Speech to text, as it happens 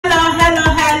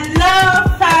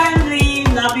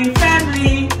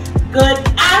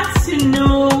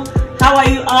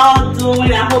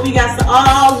hope you guys are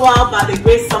all well by the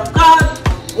grace of God.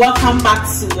 Welcome back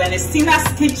to Ernestina's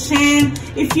Kitchen.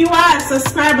 If you are a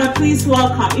subscriber, please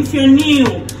welcome. If you're new,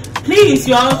 please,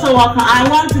 you're also welcome. I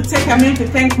want to take a minute to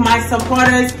thank my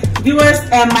supporters, viewers,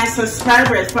 and my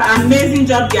subscribers for an amazing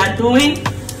job they are doing.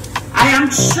 I am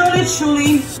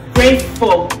truly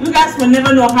grateful. You guys will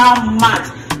never know how much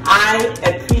I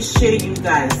appreciate you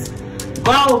guys.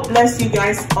 God will bless you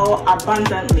guys all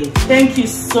abundantly. Thank you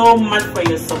so much for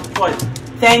your support.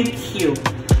 Thank you.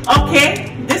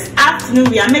 Okay, this afternoon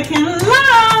we are making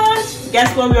lunch.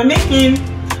 Guess what we are making?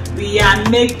 We are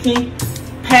making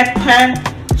pepper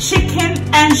chicken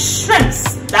and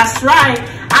shrimps. That's right.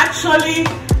 Actually,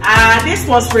 this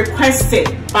was requested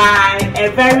by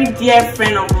a very dear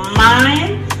friend of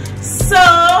mine. So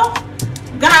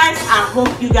guys, I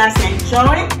hope you guys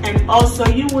enjoy it, and also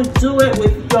you will do it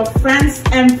with your friends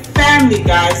and family,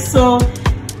 guys. So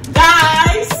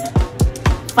guys,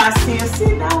 fasten your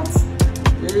seatbelts.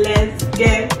 Let's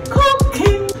get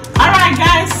cooking. Alright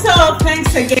guys, so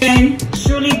thanks again.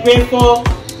 Truly grateful.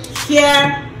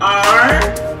 Here are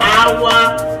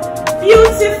our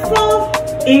beautiful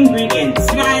ingredients,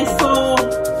 guys. So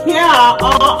here are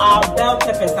all our bell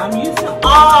peppers. I'm using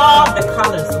all the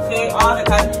colors, okay? All the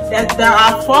colors. There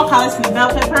are 4 colors in bell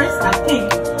peppers. I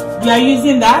think we are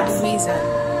using that.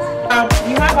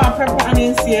 We have our purple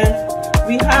onions here.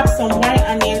 We have some white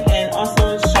onion and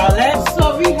also shallot.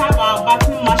 So we have our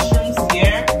button mushrooms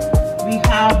here. We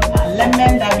have a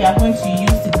lemon that we are going to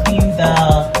use to clean the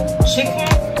chicken.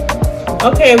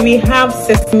 Okay, we have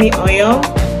sesame oil.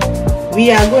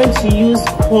 We are going to use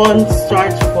corn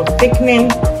starch for thickening.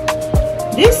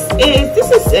 This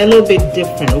is a little bit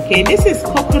different, okay? This is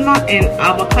coconut and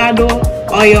avocado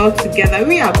oil together.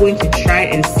 We are going to try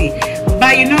and see.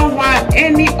 But you know what?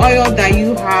 Any oil that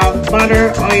you have,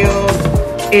 butter, oil,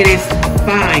 it is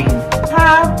fine. We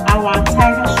have our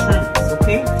tiger shrimps,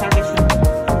 okay? Tiger shrimp.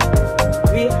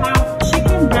 We have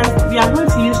chicken breast. We are going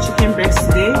to use chicken breast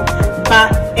today. But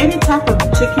any type of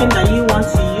chicken that you want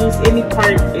to use, any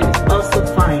part, is also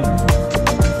fine.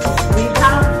 We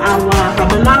have our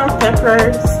habinaro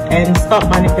peppers and stock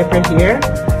bunny pepper here.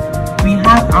 We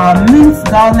have our minced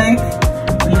garlic.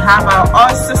 We have our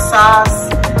oyster sauce.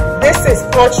 This is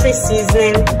poultry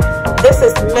seasoning. This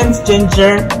is minced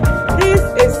ginger. This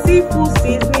is seafood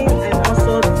seasoning and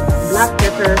also black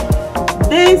pepper.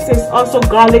 This is also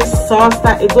garlic sauce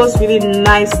that it goes really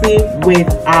nicely with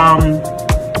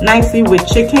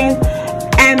chicken.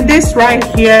 And this right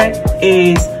here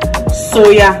is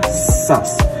soya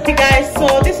sauce. Hey guys,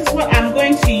 so this is what I'm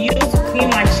going to use to clean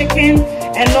my chicken,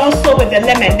 and also with the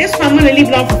lemon. This one I'm going to leave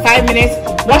it on for 5 minutes,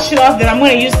 wash it off, then I'm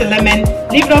going to use the lemon,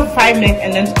 leave it on for 5 minutes,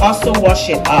 and then also wash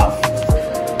it off.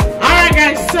 Alright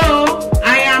guys, so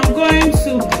I am going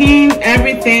to clean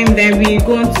everything, then we're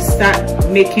going to start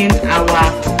making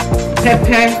our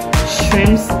pepper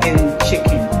shrimps and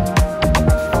chicken.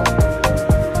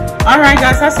 Alright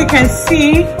guys, as you can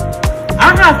see,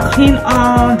 I have cleaned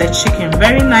all the chicken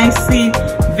very nicely,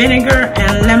 vinegar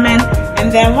and lemon,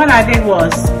 and then what I did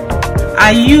was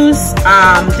I used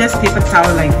just paper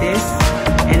towel like this,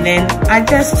 and then I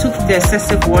just took the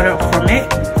excessive water from it,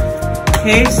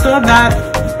 okay, so that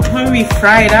when we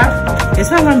fry it up,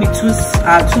 it's not going to be too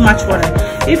much water.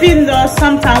 Even though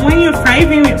sometimes when you fry,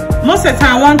 most of the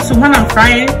time when I'm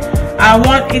frying, I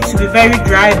want it to be very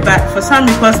dry, but for some,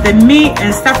 because the meat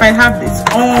and stuff I have its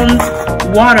own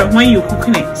water when you're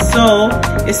cooking it, so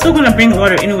it's still gonna bring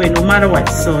water anyway no matter what.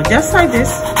 So just like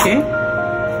this, okay,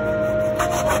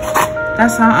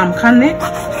 that's how I'm cutting it.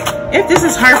 If this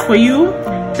is hard for you,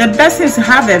 the best is to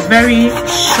have a very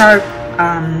sharp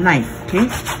knife, okay,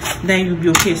 then you'll be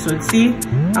okay. So see,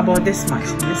 about this much,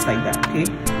 just like that, okay.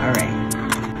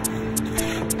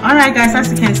 All right guys, as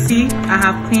you can see, I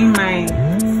have cleaned my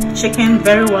chicken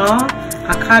very well.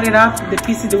 I cut it up the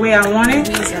pieces the way I want it.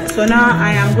 So now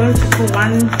I am going to put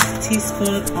 1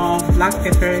 teaspoon of black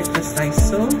pepper, just like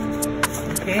so,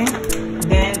 okay.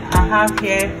 Then I have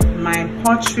here my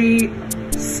poultry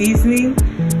seasoning.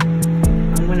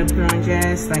 I'm going to put on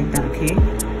just like that, okay.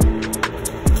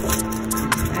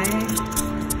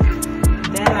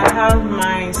 Then I have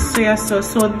my soya sauce.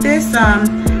 So this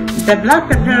the black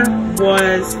pepper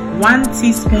was 1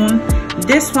 teaspoon.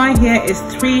 This one here is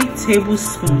 3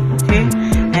 tablespoons, okay.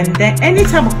 And then any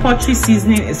type of poultry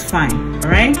seasoning is fine, all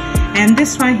right. And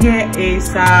this one here is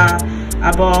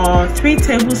about 3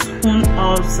 tablespoons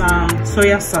of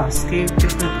soya sauce, okay.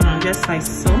 Just gonna put on just like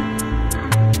so, all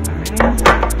right.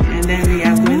 And then we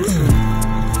are going to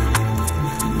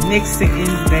mix it in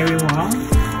very well,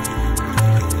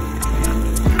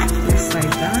 just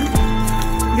like that.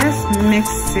 Just mix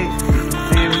it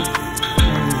very well.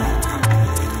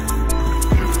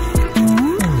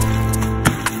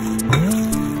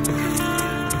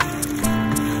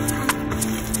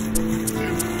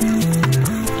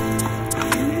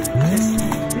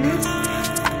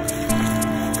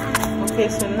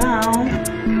 now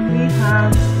we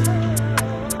have,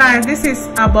 this is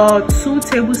about 2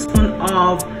 tablespoons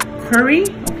of curry.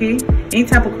 Okay, any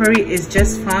type of curry is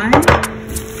just fine.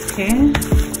 Okay,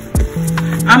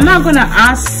 I'm not gonna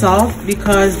add salt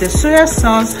because the soya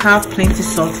sauce have plenty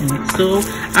salt in it, so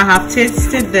I have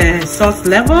tasted the salt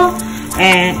level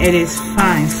and it is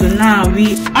fine. So now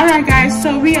all right guys,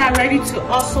 so we are ready to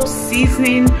also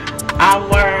season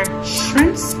our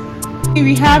shrimps.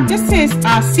 We have, this is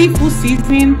seafood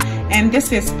seasoning and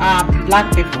this is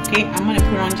black pepper. Okay, I'm gonna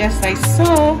put on just like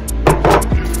so.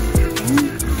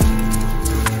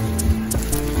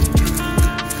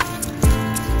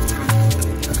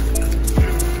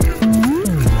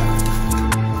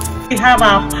 We have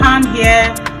our pan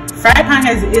here. Fry pan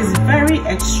is very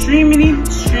extremely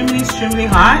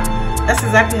hot. That's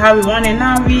exactly how we want it.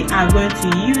 Now we are going to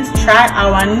try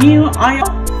our new oil.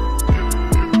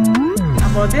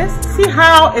 About this, see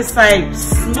how it's like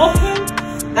smoking?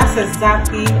 That's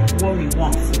exactly what we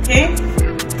want. Okay,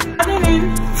 adding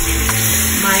in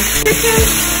my chicken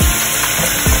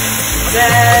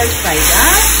just like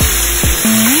that.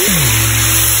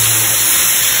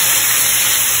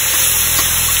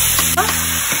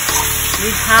 We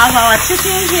have our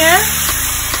chicken here.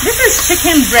 This is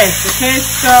chicken breast. Okay,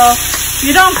 so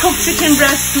you don't cook chicken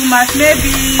breast too much,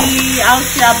 maybe I'll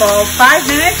say about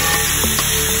 5 minutes.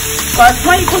 But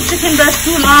when you cook chicken breast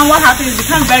too long, what happens? It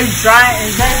becomes very dry and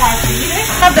very hard to eat it.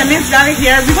 Have the minced garlic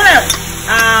here. We're gonna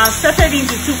separate it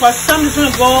into 2 because some is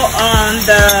gonna go on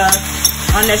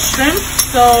the shrimp.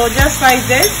 So just like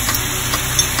this.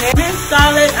 Okay. Minced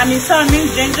garlic,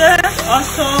 minced ginger.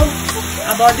 Also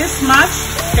about this much.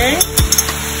 Okay.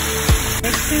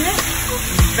 Mixing it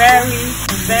very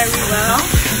well.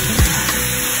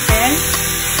 Okay.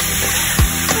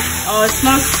 Oh, it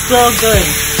smells so good.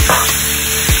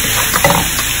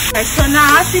 Okay, so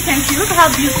now as you can see, look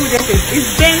how beautiful this is. It's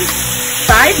been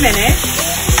 5 minutes.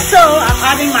 So I'm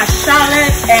adding my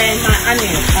shallot and my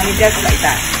onion on it just like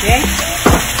that. Okay.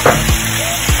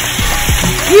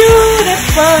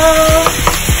 Beautiful.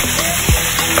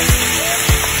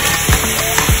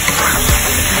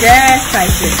 Just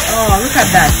like this. Oh, look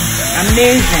at that.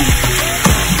 Amazing.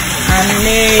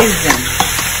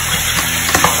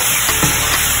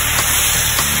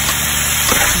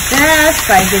 Just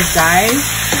like this,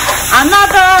 guys.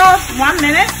 Another 1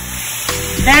 minute,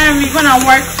 then we're gonna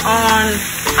work on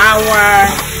our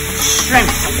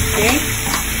shrimp. Okay,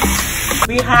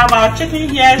 we have our chicken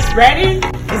here, it's ready,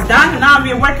 it's done. Now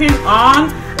we're working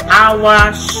on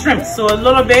our shrimp. So a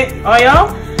little bit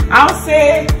oil, I'll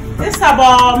say this is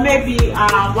about maybe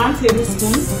 1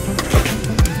 tablespoon.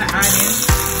 Add in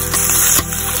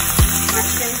my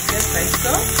shrimp just like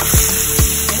so.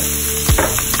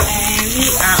 And we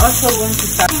are also going to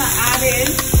start add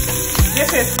in,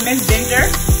 this is minced ginger.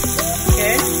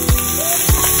 Okay.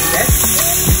 Yes.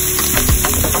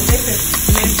 This is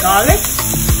minced garlic.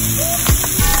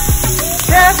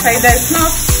 Just like that. It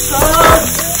smells so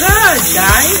good,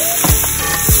 guys.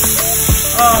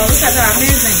 Oh, look at that.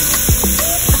 Amazing.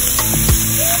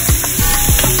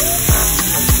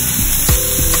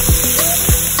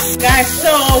 Guys,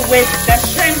 so with the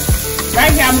shrimp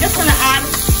right here, I'm just gonna add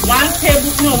 1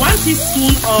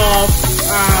 teaspoon of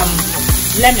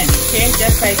lemon. Okay,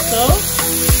 just like so.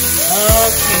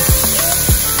 Okay,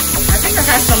 I think I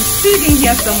got some seed in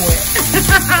here somewhere.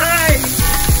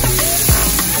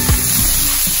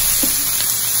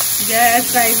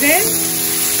 Just like this.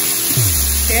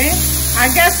 Okay, I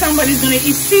guess somebody's gonna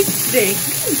eat seeds today.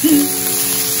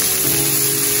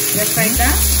 Just like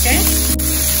that. Okay,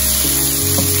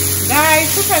 guys,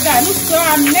 look at that. Looks so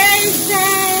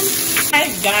amazing. Hi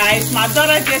guys, my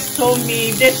daughter just told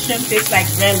me this shrimp tastes like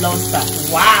red lobster.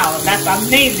 Wow, that's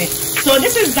amazing. So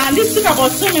this is done. This took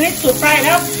about 2 minutes to fry it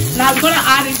up. Now we're gonna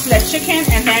add it to the chicken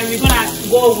and then we're gonna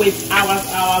go with our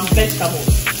vegetables.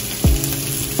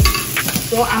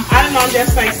 So I'm adding on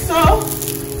just like so.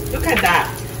 Look at that.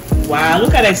 Wow,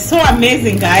 look at it. So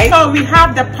amazing, guys. So we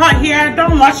have the pot here.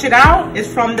 Don't wash it out. It's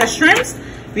from the shrimps.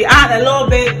 We add a little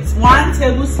bit, 1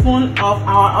 tablespoon of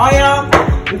our oil.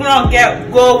 We're gonna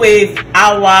go with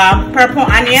our purple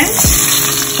onion.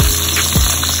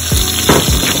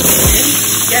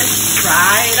 Just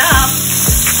fry it up.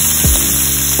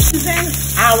 Then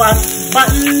our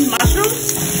button mushroom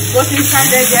goes inside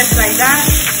there just like that.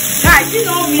 Guys, you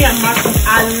know me and mushrooms.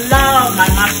 I love my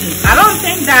mushrooms. I don't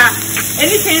think that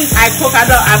anything I cook, I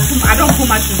don't put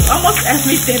mushrooms. Almost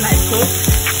everything I cook,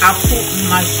 I put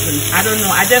mushrooms. I don't know.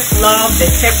 I just love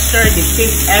the texture, the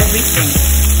taste, everything.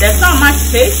 There's not much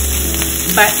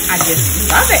taste, but I just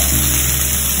love it.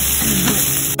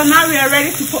 So now we are ready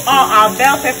to put all our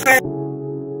bell pepper.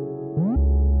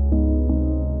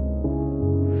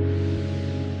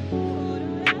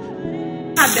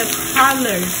 at the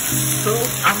colors. So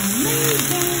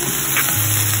amazing.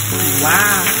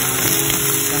 Wow.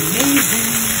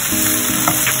 Amazing.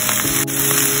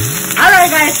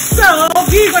 Alright guys, so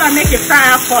we're gonna make it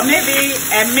fry up for maybe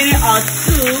a minute or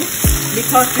two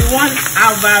because we want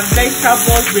our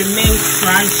vegetables remain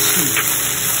crunchy.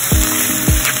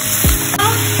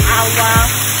 Our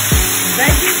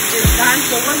veggies is done,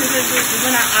 so what we're gonna do is we're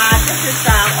gonna add, this is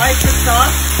oyster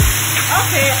sauce.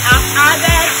 Okay, I've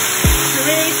added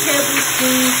 3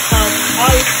 tablespoons of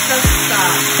oyster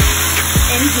sauce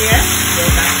in here. So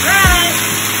that's right.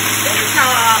 This is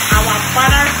our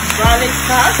buttered garlic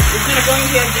sauce. It's gonna go in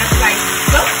here just like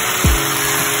so.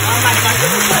 Oh my gosh,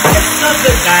 this is gonna taste so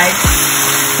good, guys.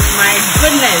 My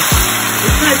goodness,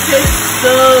 it's gonna taste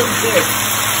so good.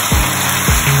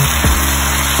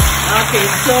 Okay,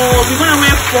 so we're gonna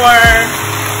wait for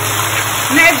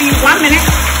maybe 1 minute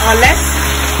or less.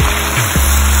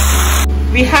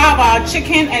 We have our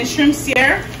chicken and shrimps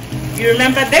here. You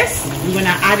remember this? We're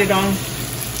gonna add it on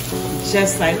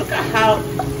just like, look at how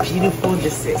beautiful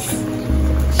this is.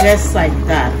 Just like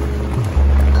that.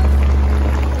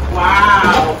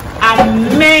 Wow,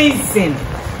 amazing.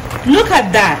 Look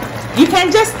at that. You can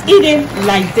just eat it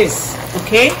like this,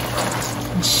 okay?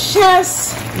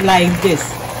 Just like this.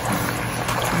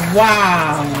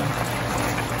 Wow.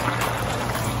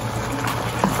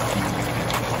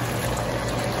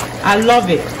 I love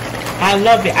it. I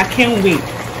love it. I can't wait.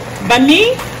 But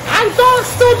me, I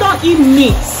still don't eat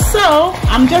meat, so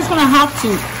I'm just gonna have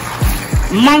to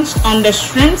munch on the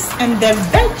shrimps and the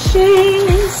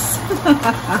veggies. We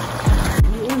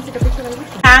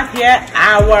have here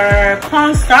our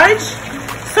cornstarch.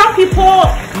 Some people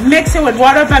mix it with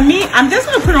water, but me, I'm just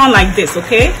gonna put it on like this,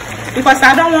 okay? Because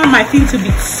I don't want my thing to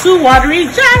be too watery.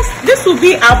 This will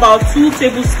be about 2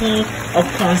 tablespoons of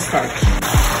cornstarch.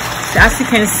 As you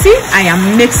can see, I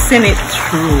am mixing it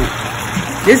through.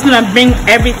 This is gonna bring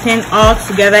everything all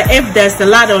together. If there's a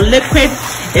lot of liquid,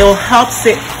 it will help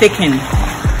it thicken.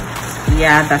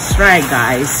 Yeah, that's right,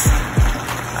 guys.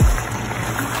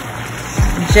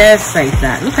 Just like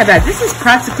that. Look at that. This is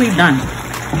practically done.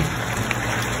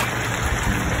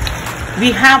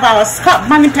 We have our scott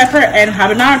bonnet pepper and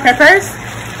habanero peppers.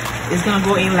 It's gonna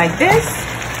go in like this.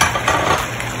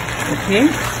 Okay.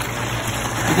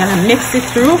 We're gonna mix it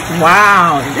through.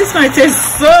 Wow, this is gonna taste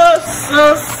so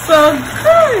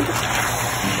good.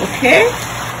 Okay.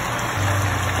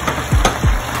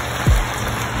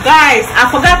 Guys,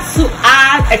 I forgot to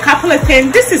add a couple of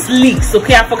things. This is leeks,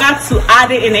 okay? I forgot to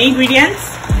add it in the ingredients.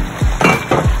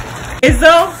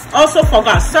 Basil, also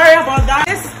forgot. Sorry about that.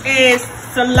 This is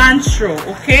cilantro,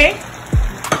 okay?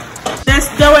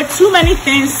 There were too many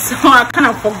things, so I kind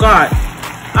of forgot.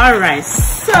 All right,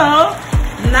 so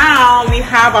now we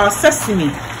have our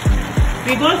sesame.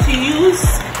 We're going to use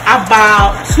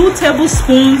about 2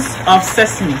 tablespoons of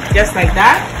sesame, just like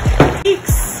that.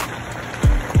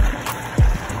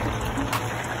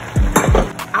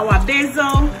 Our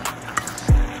basil,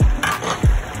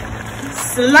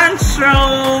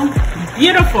 cilantro.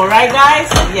 Beautiful, right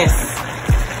guys? Yes.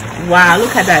 Wow,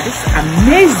 look at that. This is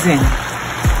amazing.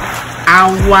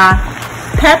 Our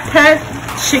pepper,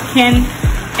 chicken,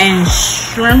 and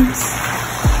shrimps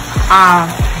are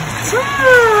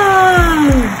done.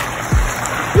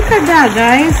 Look at that,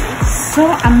 guys. It's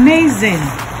so amazing.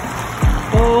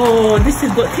 Oh, this is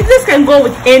good. This can go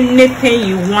with anything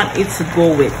you want it to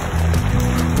go with.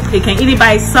 You can eat it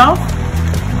by itself.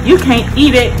 You can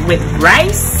eat it with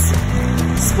rice,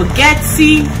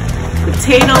 spaghetti,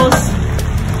 potatoes,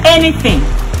 anything.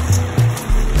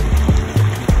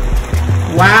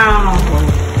 Wow.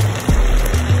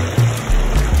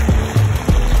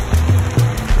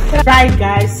 Right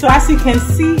guys, so as you can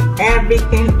see,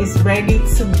 everything is ready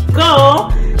to go.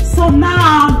 So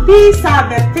now these are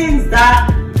the things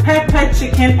that pepper,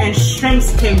 chicken, and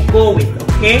shrimps can go with,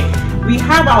 okay? We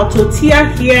have our tortilla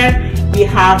here, we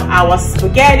have our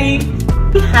spaghetti,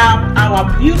 we have our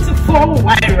beautiful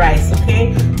white rice,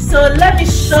 okay? So let me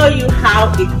show you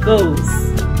how it goes.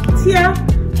 Here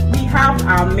we have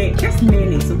our just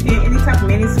mayonnaise, okay? Any type of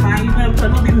mayonnaise is fine. You're gonna put a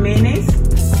little bit of mayonnaise,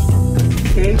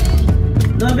 okay? A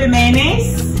little bit of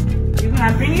mayonnaise. You're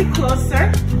gonna bring it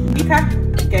closer. You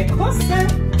can get closer.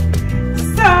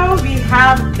 So we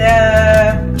have the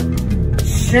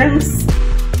shrimps.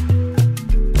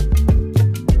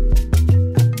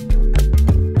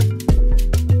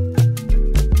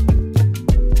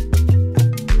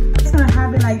 Just gonna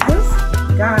have it like this,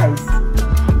 guys.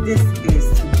 This is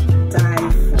to die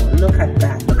for. Look at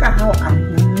that. Look at how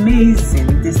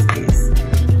amazing this is.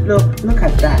 Look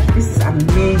at that. This is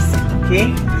amazing. Okay,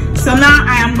 so now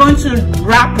I am going to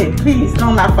wrap it. Please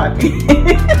don't laugh at me.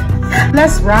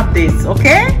 let's wrap this,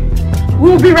 okay?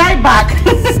 We'll be right back.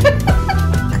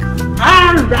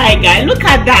 All right, guys, look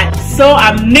at that. So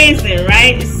amazing,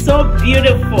 right? It's so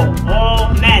beautiful.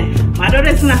 Oh man, my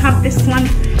daughter's gonna have this one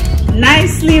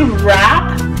nicely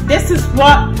wrapped. This is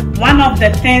one of the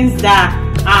things that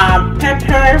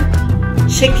pepper,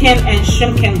 chicken, and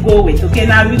shrimp can go with. Okay,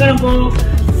 now we're gonna go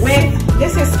with,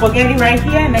 this is spaghetti right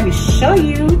here. Let me show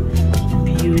you.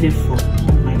 Beautiful.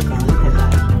 Oh my god, look at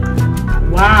that.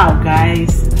 Wow,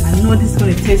 guys, I know this is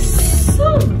gonna taste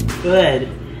so good.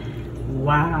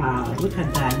 Wow, look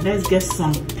at that. Let's get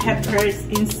some peppers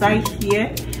inside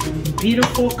here.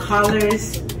 Beautiful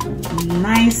colors,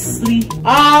 nicely.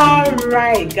 All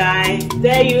right, guys,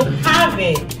 there you have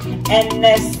it.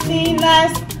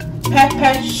 Ernestina's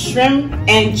pepper, shrimp,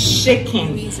 and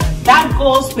chicken. That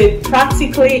goes with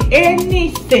practically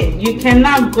anything. You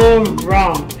cannot go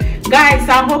wrong. Guys,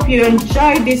 I hope you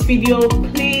enjoyed this video.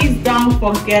 Please don't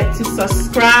forget to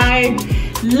subscribe,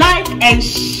 like, and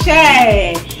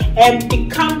share, and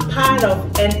become part of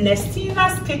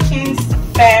Ernestina's Kitchen's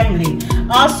family.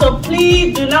 Also,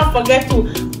 please do not forget to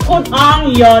put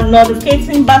on your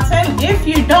notification button. If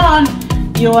you don't,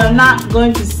 you are not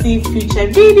going to see future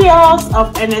videos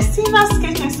of Ernestina's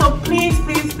Kitchen. So please,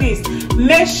 please, please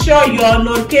make sure your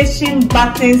notification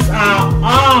buttons are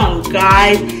on,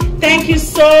 guys. Thank you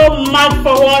so much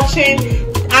for watching.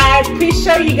 I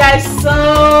appreciate you guys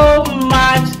so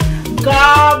much.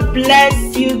 God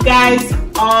bless you guys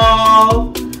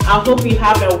all. I hope you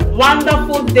have a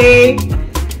wonderful day.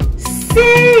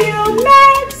 See you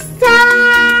next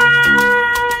time.